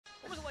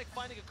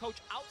finding a coach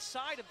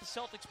outside of the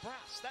Celtics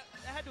brass. That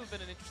had to have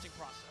been an interesting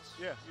process.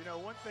 Yeah, you know,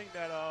 one thing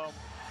that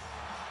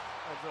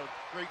was a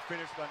great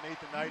finish by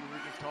Nathan Knight, we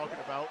were just talking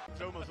about.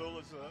 Joe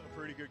Mazzulla's a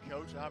pretty good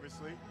coach,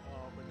 obviously,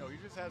 but no, he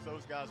just has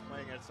those guys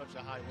playing at such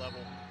a high level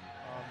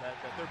that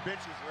their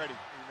bench is ready,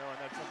 you know, and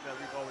that's something that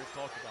we've always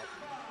talked about.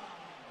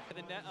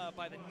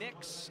 By the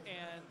Knicks,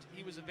 and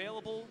he was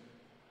available,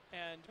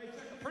 and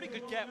a pretty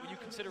good get when you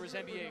consider his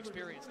NBA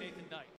experience, Nathan Knight.